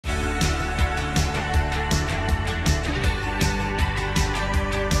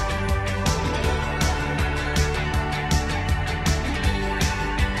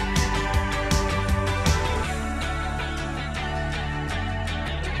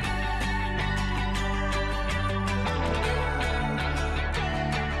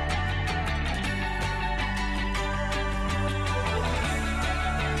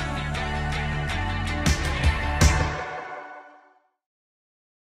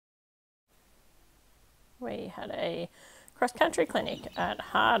we had a cross-country clinic at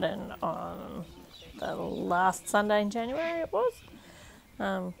Harden on the last Sunday in January it was.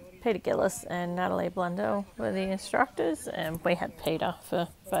 Peter Gillis and Natalie Blundell were the instructors, and we had Peter for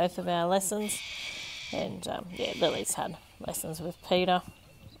both of our lessons. And Lily's had lessons with Peter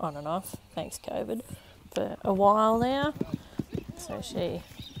on and off, thanks COVID, for a while now. So she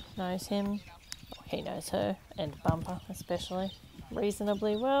knows him, he knows her, and Bumper especially,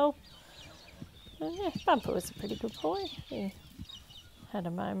 reasonably well. And yeah, Bumper was a pretty good boy. He had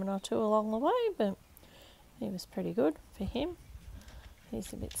a moment or two along the way, but he was pretty good for him.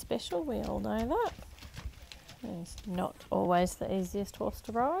 He's a bit special, we all know that. He's not always the easiest horse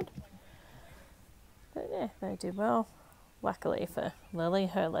to ride. But yeah, they did well. Luckily for Lily,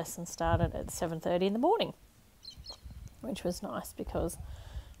 her lesson started at 7:30 in the morning, which was nice because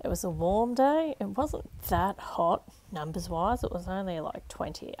it was a warm day. It wasn't that hot numbers-wise. It was only like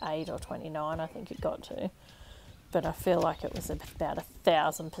 28 or 29, I think it got to. But I feel like it was about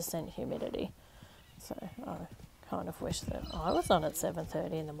 1,000% humidity. So I kind of wish that I was on at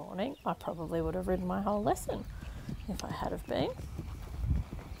 7:30 in the morning. I probably would have ridden my whole lesson if I had have been.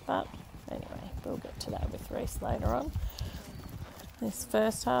 But anyway, we'll get to that with Rhys later on. This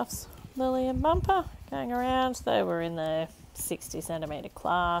first half's Lily and Bumper going around. They were in the 60 centimetre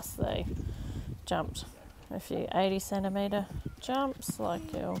class. They jumped a few 80 centimetre jumps, like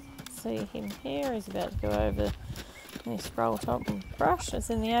you'll see him here. He's about to go over this roll top and brush.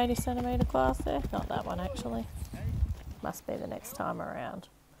 It's in the 80 centimetre class there. Not that one actually. Must be the next time around.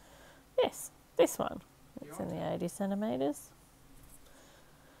 Yes, this one. It's in the 80 centimetres.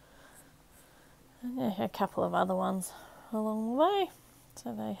 And yeah, a couple of other ones along the way.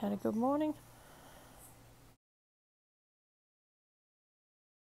 So they had a good morning.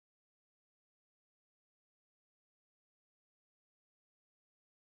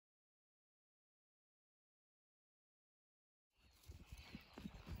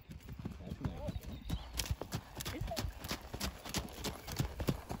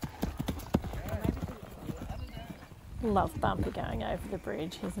 Love Bumper going over the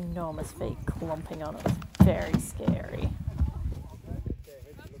bridge. His enormous feet clomping on it was very scary.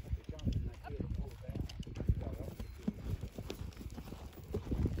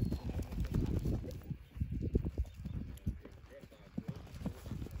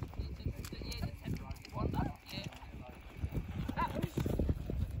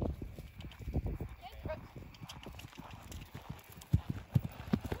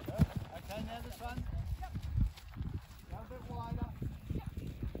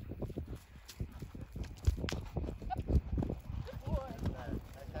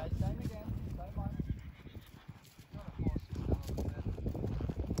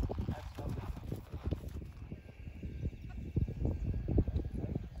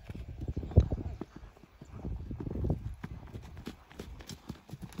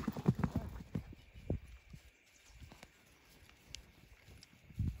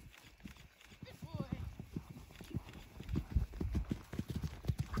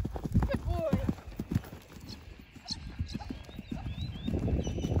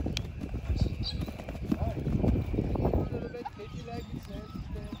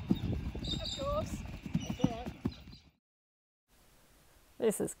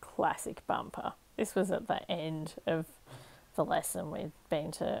 This is classic Bumper. This was at the end of the lesson. We'd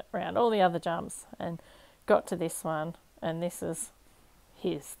been to around all the other jumps and got to this one, and this is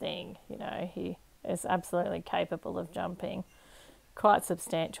his thing. You know, he is absolutely capable of jumping quite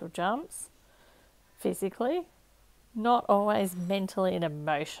substantial jumps physically, not always mentally and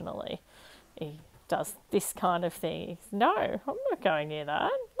emotionally. He does this kind of thing. No, I'm not going near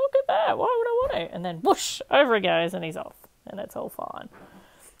that. Look at that. Why would I want to? And then whoosh, over he goes and he's off. And it's all fine,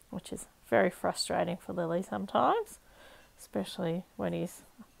 which is very frustrating for Lily sometimes, especially when he's,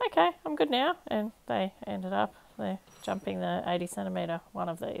 okay, I'm good now. And they're jumping the 80 centimetre one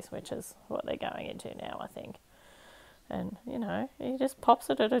of these, which is what they're going into now, I think. And, you know, he just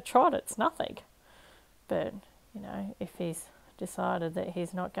pops it at a trot. It's nothing. But, you know, if he's decided that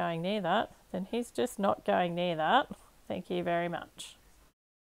he's not going near that, then he's just not going near that. Thank you very much.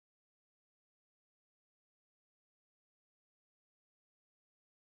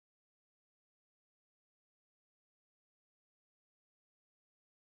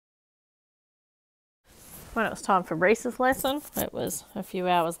 When it was time for Rhys's lesson, it was a few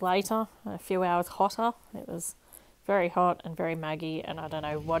hours later, a few hours hotter. It was very hot and very muggy, and I don't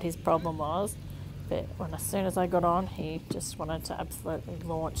know what his problem was, but as soon as I got on, he just wanted to absolutely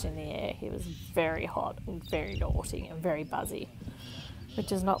launch in the air. He was very hot and very naughty and very buzzy,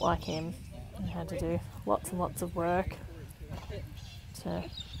 which is not like him. He had to do lots and lots of work to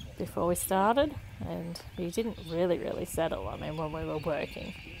before we started, and he didn't really settle. I mean, when we were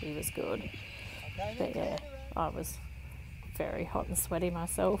working, he was good. But yeah, I was very hot and sweaty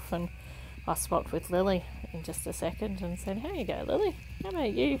myself, and I swapped with Lily in just a second and said, "Here you go, Lily. How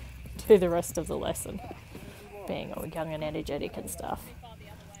about you do the rest of the lesson?" Being all young and energetic and stuff.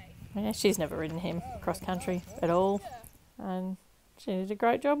 Yeah, she's never ridden him cross country at all, and she did a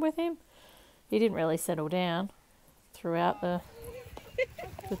great job with him. He didn't really settle down throughout the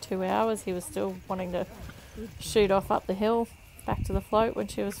 2 hours. He was still wanting to shoot off up the hill back to the float when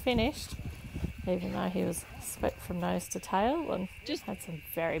she was finished, even though he was swept from nose to tail and just had some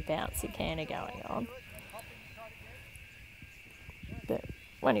very bouncy canter going on. But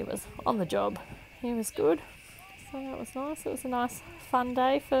when he was on the job, he was good. So that was nice. It was a nice, fun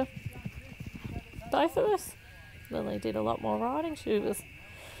day for both of us. Lily did a lot more riding. She was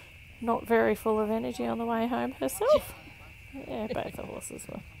not very full of energy on the way home herself. Yeah, both the horses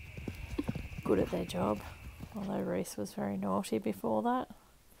were good at their job, although Rhys was very naughty before that.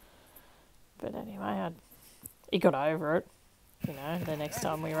 But anyway, he got over it. You know, the next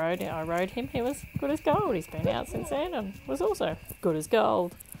time I rode him, he was good as gold. He's been out since then and was also good as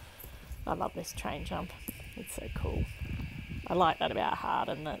gold. I love this train jump. It's so cool. I like that about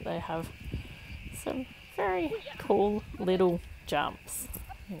Harden, that they have some very cool little jumps.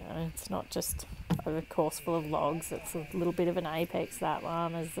 You know, it's not just a course full of logs. It's a little bit of an apex, that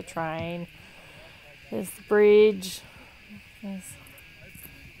one. There's the train. There's the bridge. There's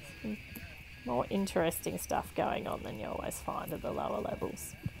some more interesting stuff going on than you always find at the lower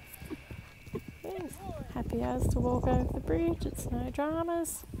levels. Yes, happy as to walk over the bridge. It's no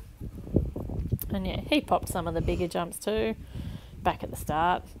dramas. And yeah, he popped some of the bigger jumps too. Back at the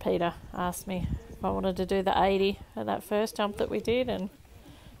start, Peter asked me if I wanted to do the 80 at that first jump that we did, and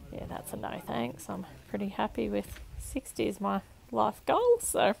yeah, that's a no thanks. I'm pretty happy with 60 is my life goal,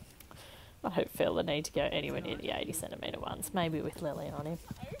 so I don't feel the need to go anywhere near the 80 centimetre ones, maybe with Lily on him.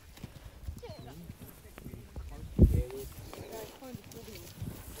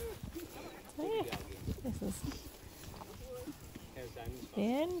 So yeah, this is the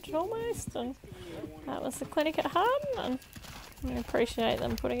end almost, and that was the clinic at Harden, and I appreciate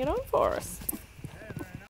them putting it on for us.